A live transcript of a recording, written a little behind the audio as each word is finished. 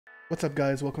What's up,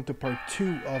 guys? Welcome to part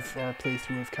 2 of our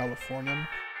playthrough of Californium.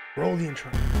 Roll the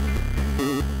intro.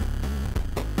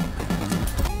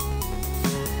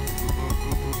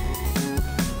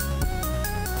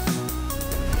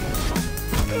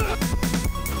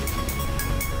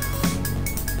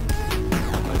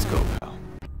 Let's go, pal.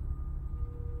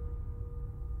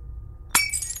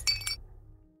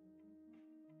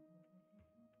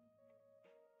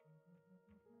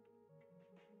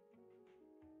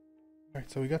 Alright,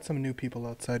 so we got some new people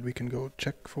outside we can go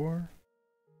check for.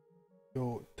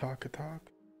 Go talk a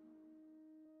talk.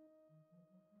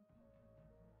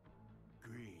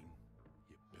 Green,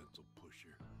 you pencil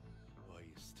pusher. Why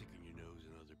you sticking your nose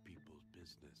in other people's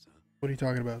business, huh? What are you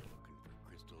talking about? Looking for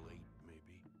Crystal 8,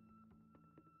 maybe?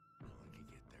 No one can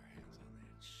get their hands on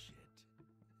that shit.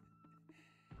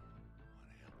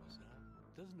 Wanna help us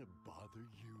out? Doesn't it bother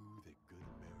you that good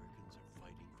Americans are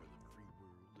fighting for the free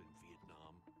world in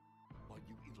Vietnam, while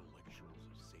you intellectuals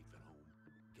are safe at home,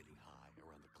 getting high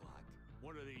around the clock?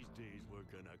 One of these days, we're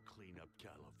gonna clean up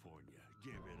California,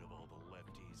 get rid of all the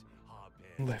lefties,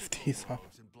 hobheads, Lefties, huh?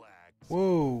 and blacks.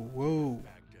 Whoa, whoa.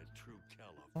 Back to true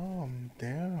California. Calm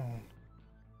down.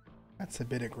 That's a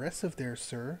bit aggressive there,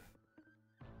 sir.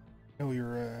 I know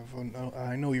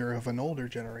you're of an older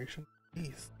generation.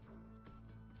 Jeez.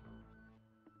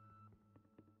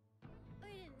 We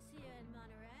didn't see you in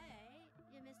Monterey.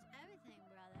 You missed everything,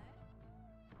 brother.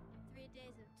 3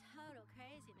 days of total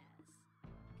craziness.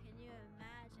 Can you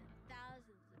imagine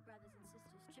thousands of brothers and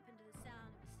sisters tripping to the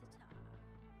sound of a sitar?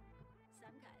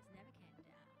 Some guys never came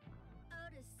down.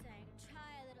 Otis sang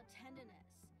 "Try a Little Tenderness."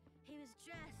 He was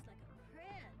dressed like a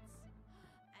prince.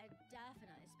 I'd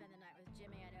definitely spend the night with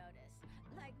Jimmy and Otis,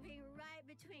 like being right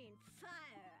between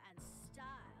fire and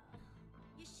style.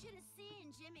 You should have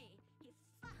seen Jimmy. He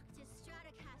fucked his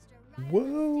Stratocaster right on Whoa.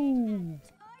 stage and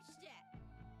torched it.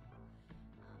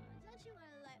 Don't you want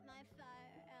to light my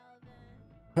fire, Elvin?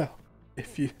 Well,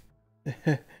 if you...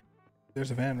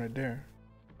 There's a van right there.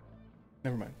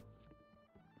 Never mind.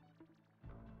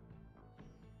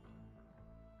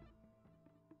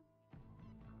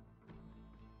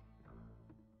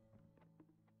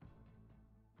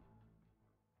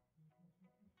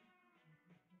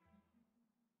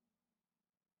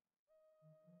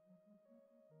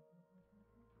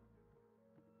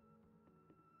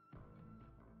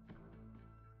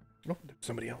 Oh, there's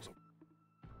somebody else.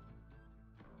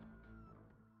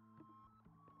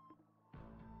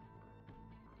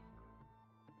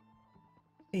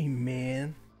 Hey,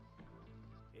 man.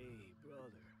 Hey,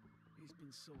 brother. It's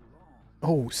been so long.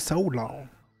 Oh, so long.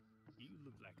 You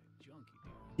look like a junkie,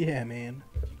 dude. Yeah, man.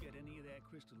 Did you get any of that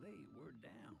Crystal 8? Word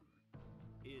down.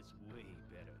 It's way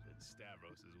better than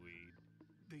Stavros's weed.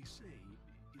 They say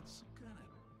it's some kind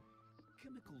of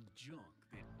chemical junk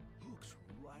that hooks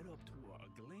right up to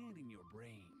a gland in your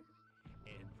brain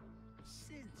and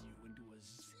sends you into a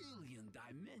zillion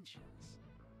dimensions.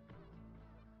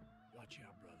 Watch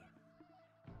out, brother.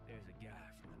 There's a guy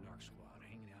from the narc squad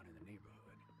hanging out in the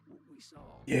neighborhood. We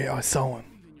saw. Yeah, I saw him.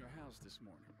 Leaving your house this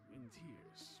morning in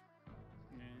tears.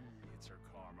 It's her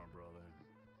karma, brother.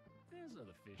 There's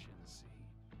other fish in the sea.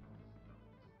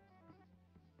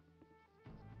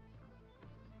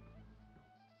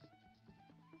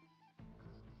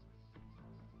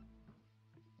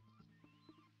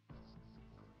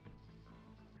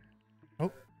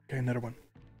 Oh, okay, another one.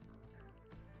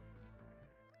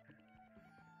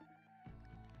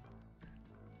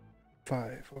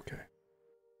 Five, okay.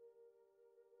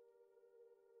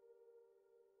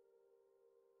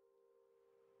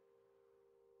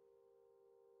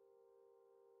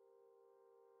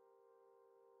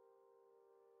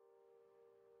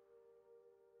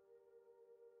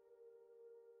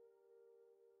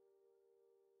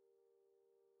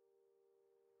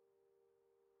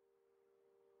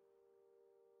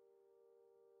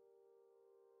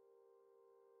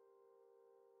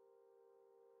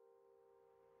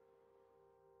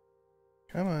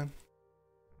 Come on.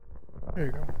 There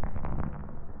you go.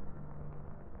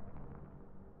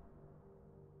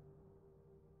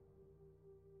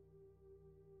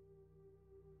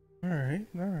 Alright,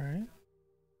 alright.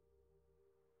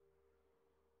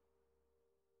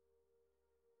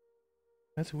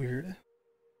 That's weird.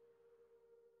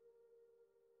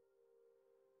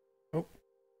 Oh.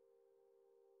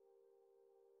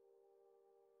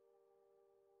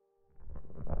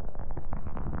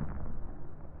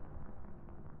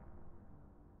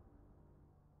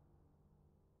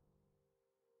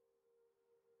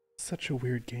 Such a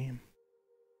weird game.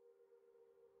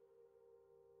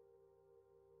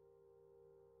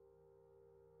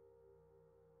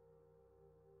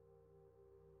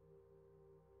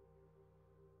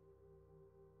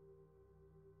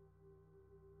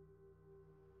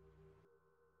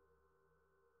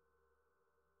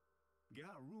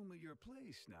 got room at your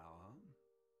place now, huh?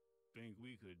 Think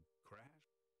we could crash?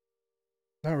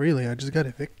 Not really, I just got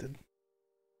evicted.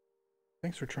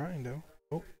 Thanks for trying, though.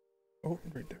 Oh, oh,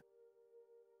 right there.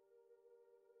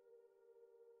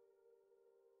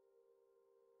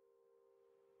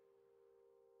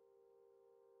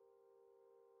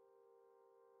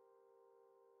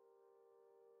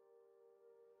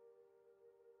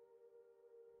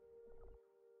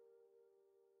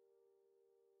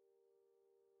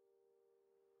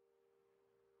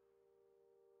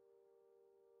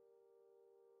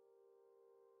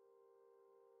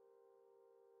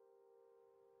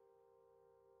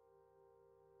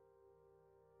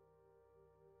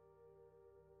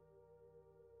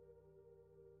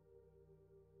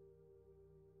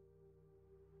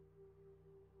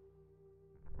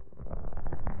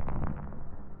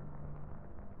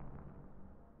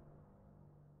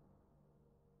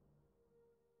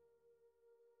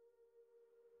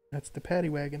 That's the paddy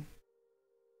wagon.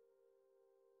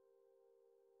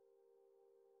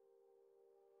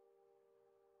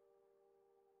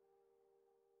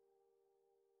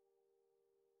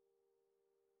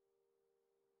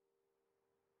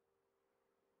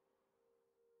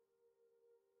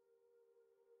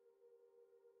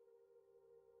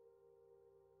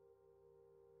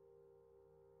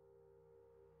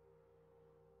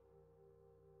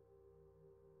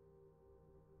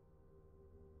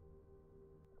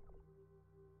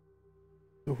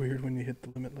 So weird when you hit the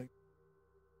limit like.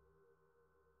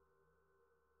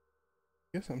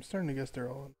 Guess I'm starting to guess they're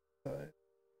all on the side.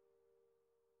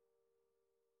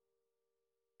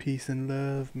 Peace and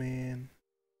love, man.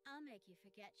 I'll make you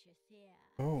forget your fear.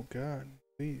 Oh God,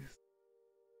 please.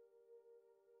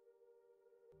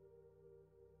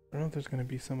 I don't know if there's gonna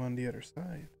be some on the other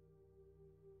side.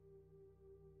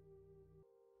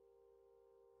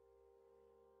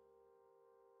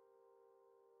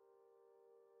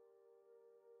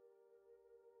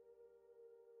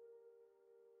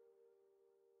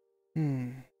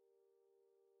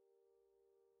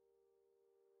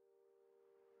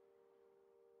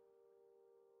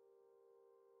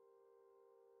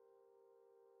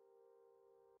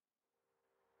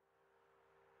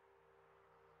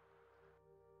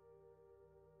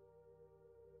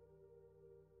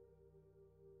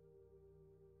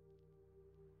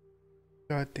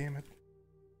 God damn it.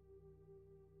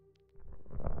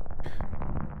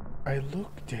 I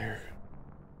looked there.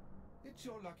 It's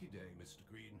your lucky day, Mr.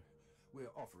 Green.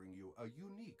 We're offering you a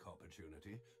unique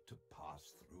opportunity to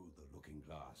pass through the looking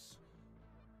glass.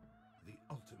 The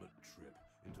ultimate trip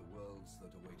into worlds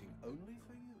that are waiting only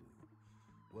for you.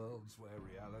 Worlds where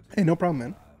reality Hey, no problem,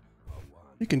 man. are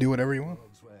one. You can do whatever you want.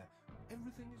 Worlds where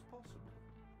everything is possible,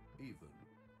 even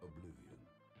oblivion.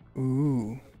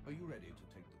 Ooh. Are you ready to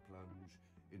take the plunge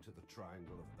into the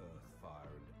triangle of earth,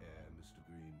 fire, and air, Mr.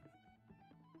 Green?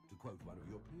 To quote one of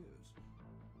your peers,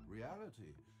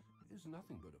 reality is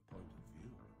nothing but a point of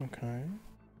view. Okay.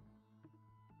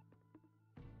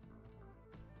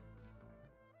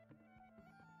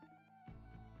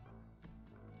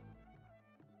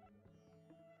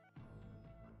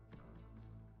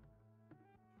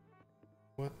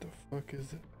 What the fuck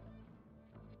is it?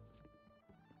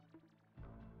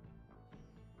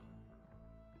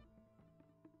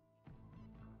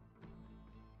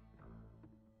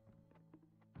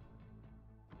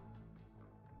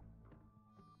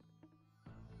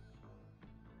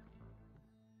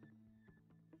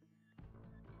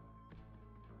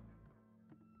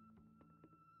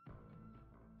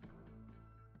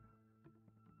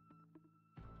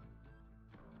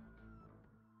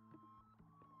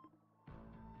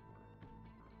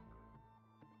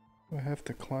 Do I have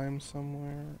to climb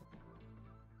somewhere?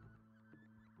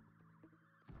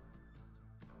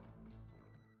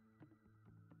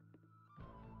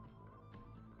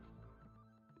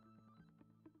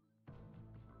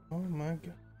 Oh my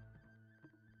God.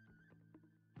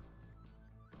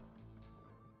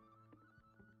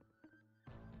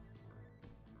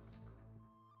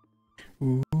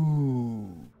 Ooh.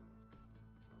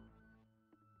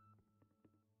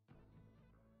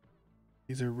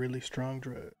 These are really strong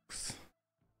drugs.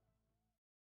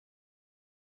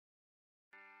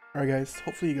 Alright guys,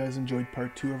 hopefully you guys enjoyed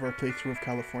part 2 of our playthrough of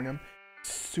Californium.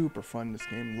 Super fun, this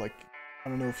game. Like, I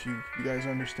don't know if you guys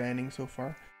are understanding so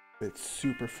far, but it's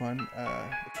super fun.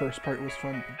 The first part was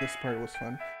fun, this part was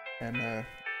fun, and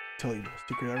tell you the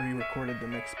secret, I re-recorded the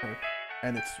next part,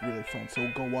 and it's really fun.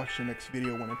 So go watch the next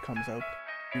video when it comes out.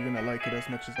 You're gonna like it as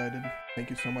much as I did. Thank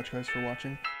you so much guys for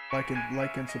watching. Like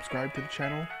and subscribe to the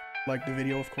channel. Like the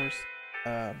video, of course.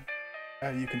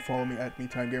 You can follow me at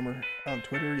MeTimeGamer on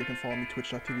Twitter. You can follow me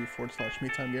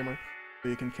twitch.tv/MeTimeGamer. But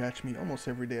you can catch me almost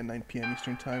every day at 9 p.m.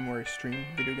 Eastern Time where I stream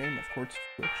video game, of course,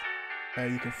 Twitch.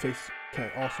 You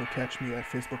can also catch me at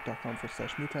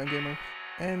facebook.com/MeTimeGamer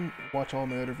and watch all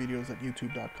my other videos at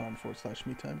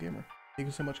youtube.com/MeTimeGamer. Thank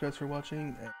you so much, guys, for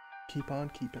watching, and keep on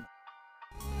keeping.